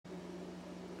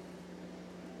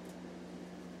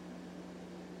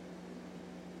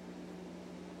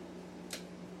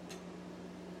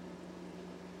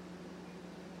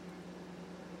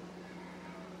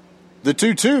The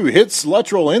 2-2 hits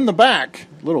Luttrell in the back.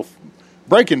 Little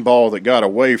breaking ball that got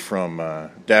away from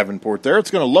Davenport there.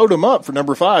 It's going to load him up for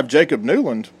number 5, Jacob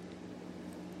Newland.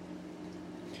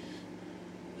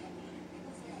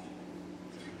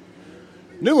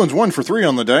 Newland's 1 for 3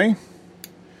 on the day.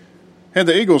 Had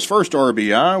the Eagles' first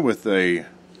RBI with a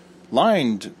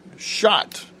lined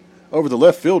shot over the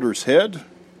left fielder's head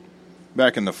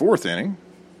back in the 4th inning.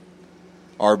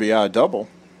 RBI double.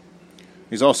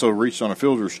 He's also reached on a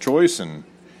fielder's choice and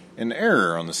an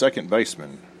error on the second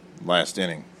baseman last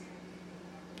inning.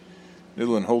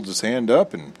 Newland holds his hand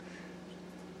up and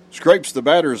scrapes the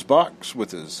batter's box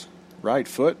with his right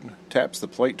foot, taps the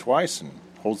plate twice, and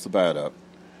holds the bat up.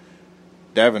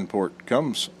 Davenport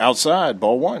comes outside,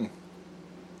 ball 1.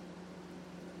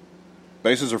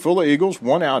 Bases are full of Eagles,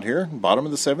 1 out here, bottom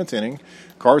of the 7th inning.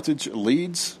 Carthage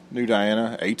leads New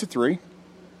Diana 8-3.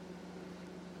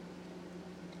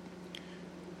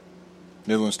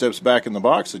 Newland steps back in the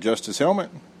box, adjusts his helmet.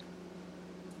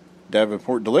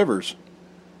 Davenport delivers.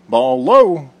 Ball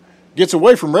low, gets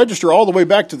away from Register all the way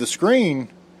back to the screen.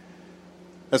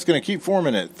 That's going to keep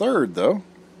Foreman at third, though.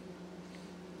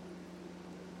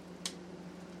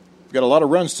 Got a lot of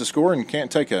runs to score and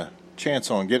can't take a chance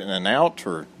on getting an out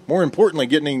or, more importantly,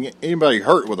 getting anybody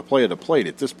hurt with a play at the plate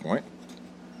at this point.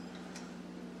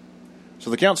 So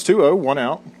the count's 2-0, 1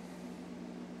 out.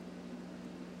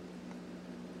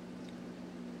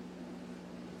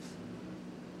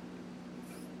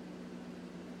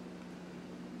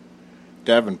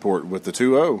 Davenport with the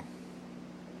 2-0.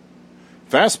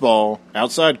 Fastball,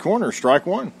 outside corner, strike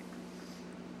 1.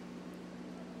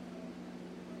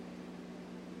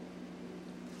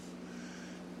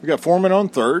 We got Foreman on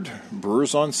third,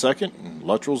 Brewers on second, and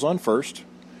Luttrell's on first.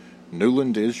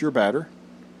 Newland is your batter.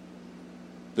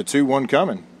 The 2-1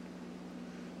 coming.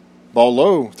 Ball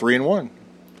low, 3-1.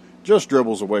 Just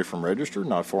dribbles away from Register,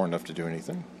 not far enough to do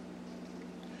anything.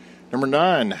 Number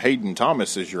 9, Hayden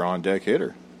Thomas is your on-deck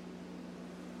hitter.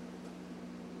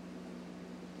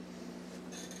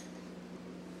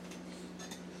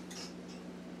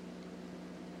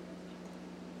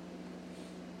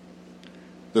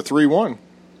 The 3-1.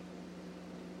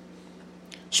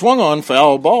 Swung on,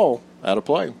 foul ball, out of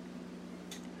play.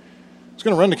 It's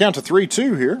going to run the count to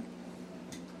 3-2 here.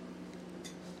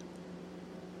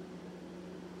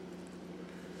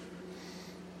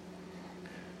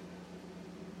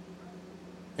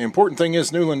 The important thing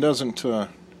is Newland doesn't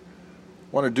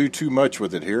want to do too much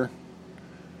with it here.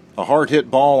 A hard hit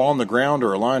ball on the ground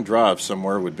or a line drive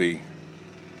somewhere would be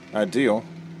ideal.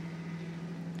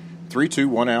 3-2,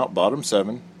 1 out, bottom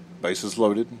 7, bases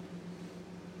loaded.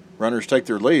 Runners take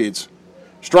their leads.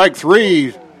 Strike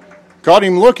 3. Caught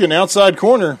him looking outside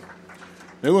corner.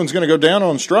 Newland's going to go down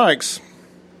on strikes.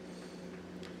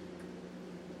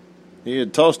 He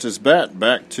had tossed his bat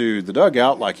back to the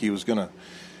dugout like he was going to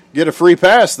get a free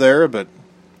pass there, but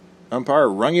umpire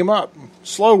rung him up.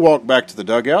 Slow walk back to the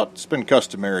dugout. It's been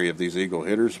customary of these Eagle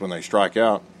hitters when they strike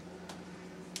out.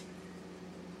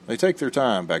 They take their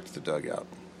time back to the dugout.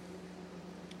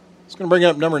 It's going to bring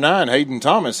up number 9, Hayden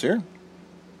Thomas here.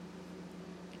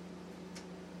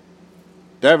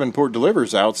 Davenport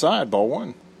delivers outside, ball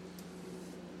 1.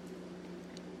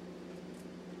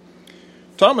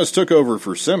 Thomas took over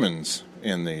for Simmons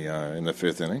in the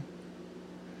 5th inning.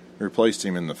 Replaced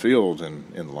him in the field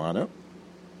and in the lineup.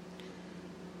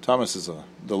 Thomas is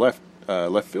the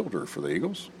left fielder for the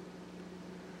Eagles.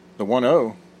 The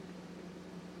 1-0.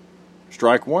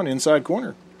 Strike 1, inside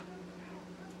corner.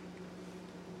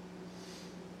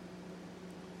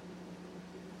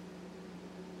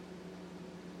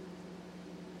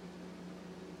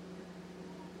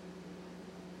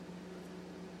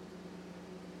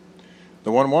 The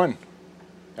 1-1.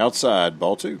 Outside,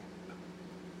 ball 2.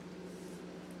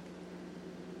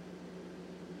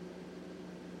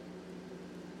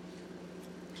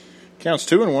 Counts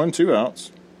 2-1, 2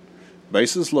 outs.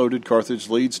 Bases loaded. Carthage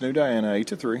leads New Diana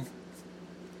 8-3.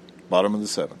 Bottom of the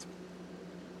 7th.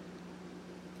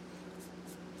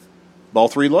 Ball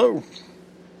 3 low.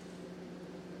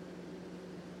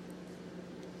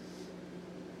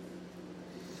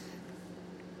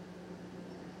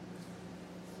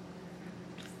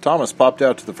 Thomas popped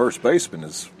out to the first baseman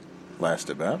his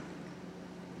last at bat.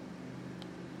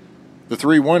 The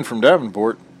 3-1 from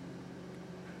Davenport.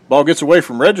 Ball gets away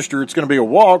from Register. It's going to be a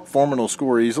walk. Foreman will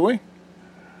score easily.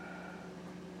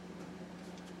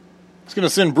 It's going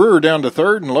to send Brewer down to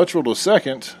third and Luttrell to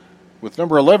second with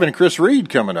number 11, Chris Reed,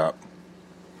 coming up.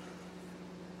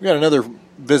 We got another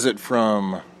visit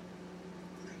from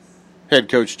head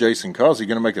coach Jason Causey.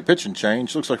 Going to make a pitching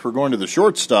change. Looks like we're going to the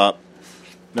shortstop.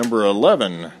 Number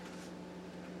 11.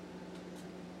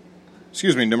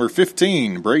 Number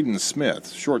 15, Braden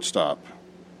Smith, shortstop.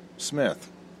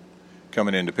 Smith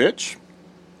coming in to pitch.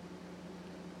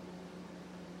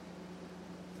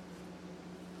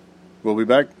 We'll be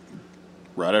back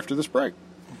right after this break.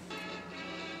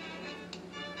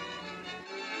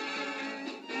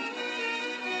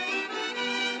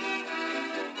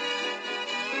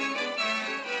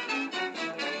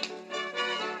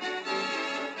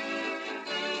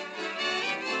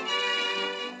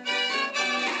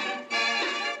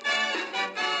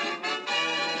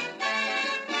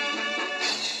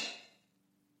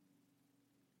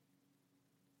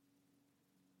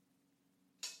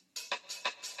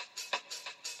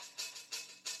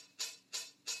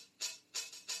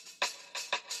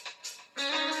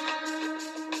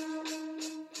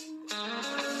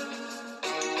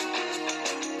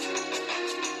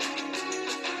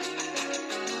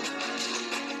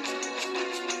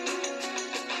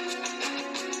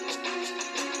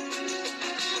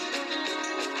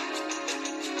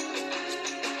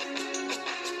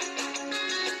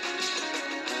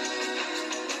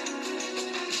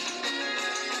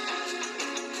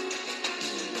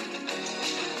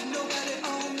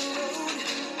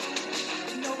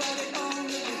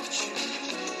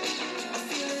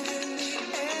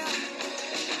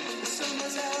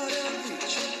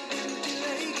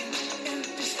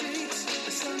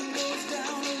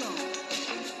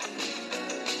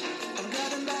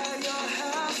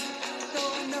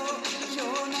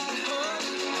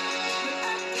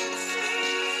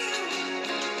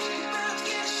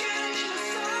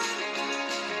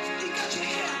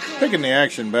 Picking the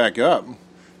action back up,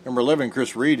 number 11,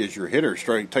 Chris Reed is your hitter.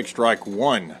 Take strike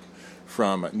one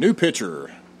from new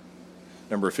pitcher,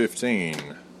 number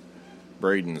 15,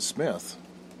 Braden Smith.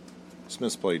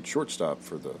 Smith's played shortstop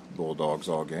for the Bulldogs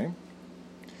all game.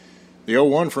 The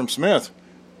 0-1 from Smith,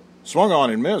 swung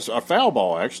on and missed. A foul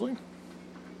ball, actually.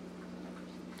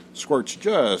 Squirts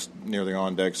just near the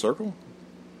on-deck circle.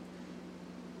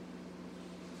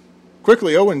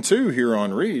 Quickly 0-2 here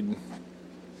on Reed.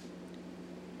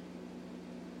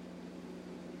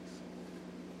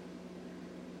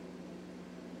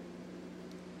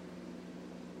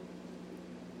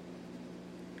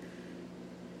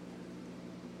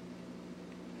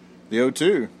 The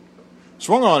 0-2.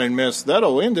 Swung on and missed.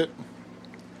 That'll end it.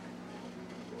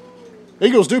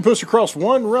 Eagles do push across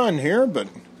one run here, but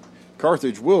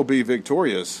Carthage will be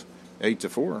victorious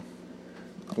 8-4.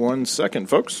 1 second,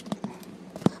 folks.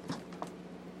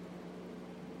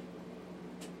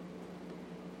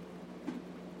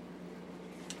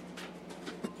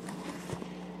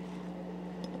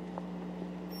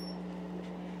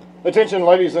 Attention,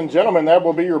 ladies and gentlemen, that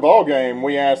will be your ball game.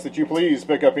 We ask that you please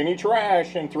pick up any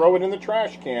trash and throw it in the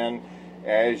trash can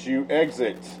as you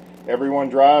exit. Everyone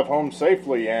drive home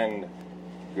safely, and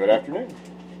good afternoon.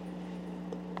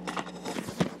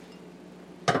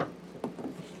 All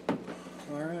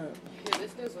right. Yeah,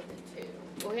 this goes with it,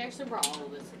 too. Well, he actually brought all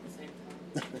of this at the same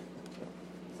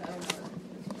time.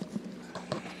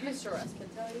 So, Mr. Russ can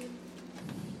tell you.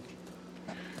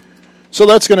 So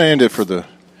that's going to end it for the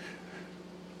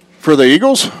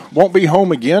Eagles. Won't be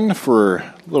home again for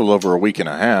a little over a week and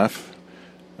a half.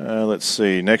 Let's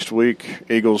see. Next week,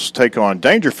 Eagles take on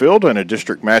Dangerfield in a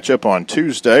district matchup on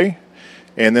Tuesday.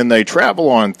 And then they travel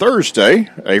on Thursday,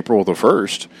 April the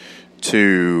 1st,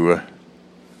 to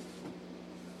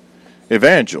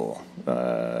Evangel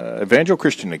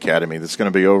Christian Academy. That's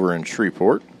going to be over in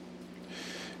Shreveport.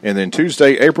 And then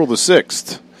Tuesday, April the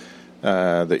 6th,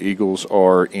 the Eagles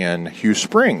are in Hugh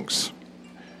Springs.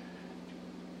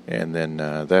 And then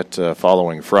that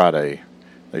following Friday,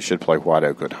 they should play White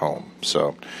Oak at home.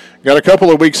 So, got a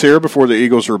couple of weeks here before the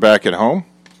Eagles are back at home.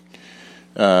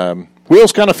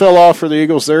 Wheels kind of fell off for the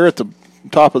Eagles there at the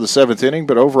top of the 7th inning,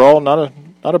 but overall, not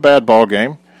a bad ball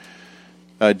game.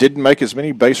 Didn't make as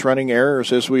many base running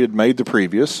errors as we had made the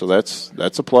previous, so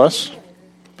that's a plus.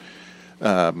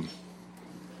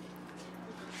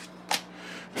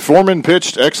 Foreman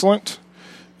pitched excellent,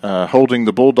 holding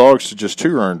the Bulldogs to just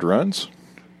 2 earned runs.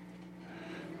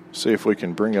 See if we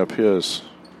can bring up his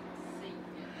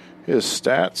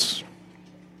stats.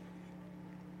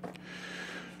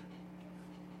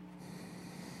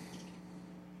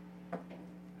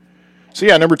 So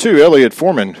yeah, number 2, Elliot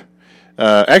Foreman,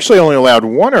 actually only allowed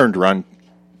 1 earned run,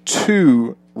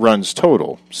 2 runs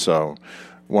total. So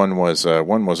one was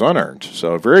unearned.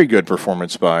 So a very good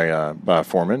performance by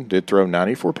Foreman. Did throw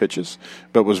 94 pitches,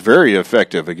 but was very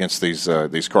effective against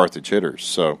these Carthage hitters.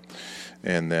 So.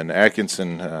 And then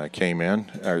Atkinson came in.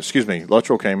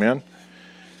 Luttrell came in.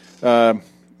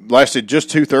 Lasted just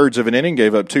 2/3 of an inning.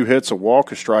 Gave up 2 hits, a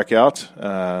walk, a strikeout.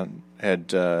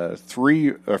 had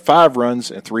 5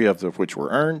 runs, and 3 of which were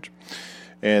earned.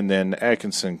 And then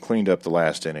Atkinson cleaned up the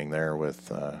last inning there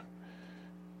with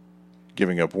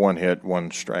giving up 1 hit,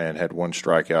 and had 1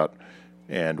 strikeout,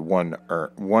 and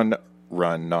 1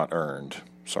 run not earned.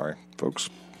 Sorry, folks.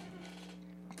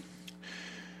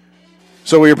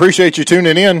 So we appreciate you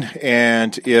tuning in,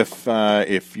 and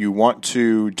if you want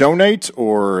to donate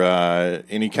or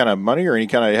any kind of money or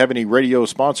have any radio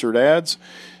sponsored ads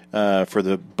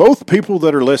for both people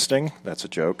that are listening, that's a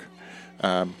joke.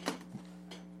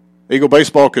 Eagle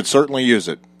Baseball could certainly use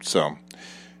it. So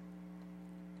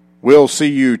we'll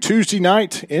see you Tuesday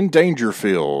night in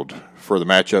Dangerfield for the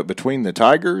matchup between the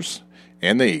Tigers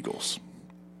and the Eagles.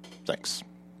 Thanks.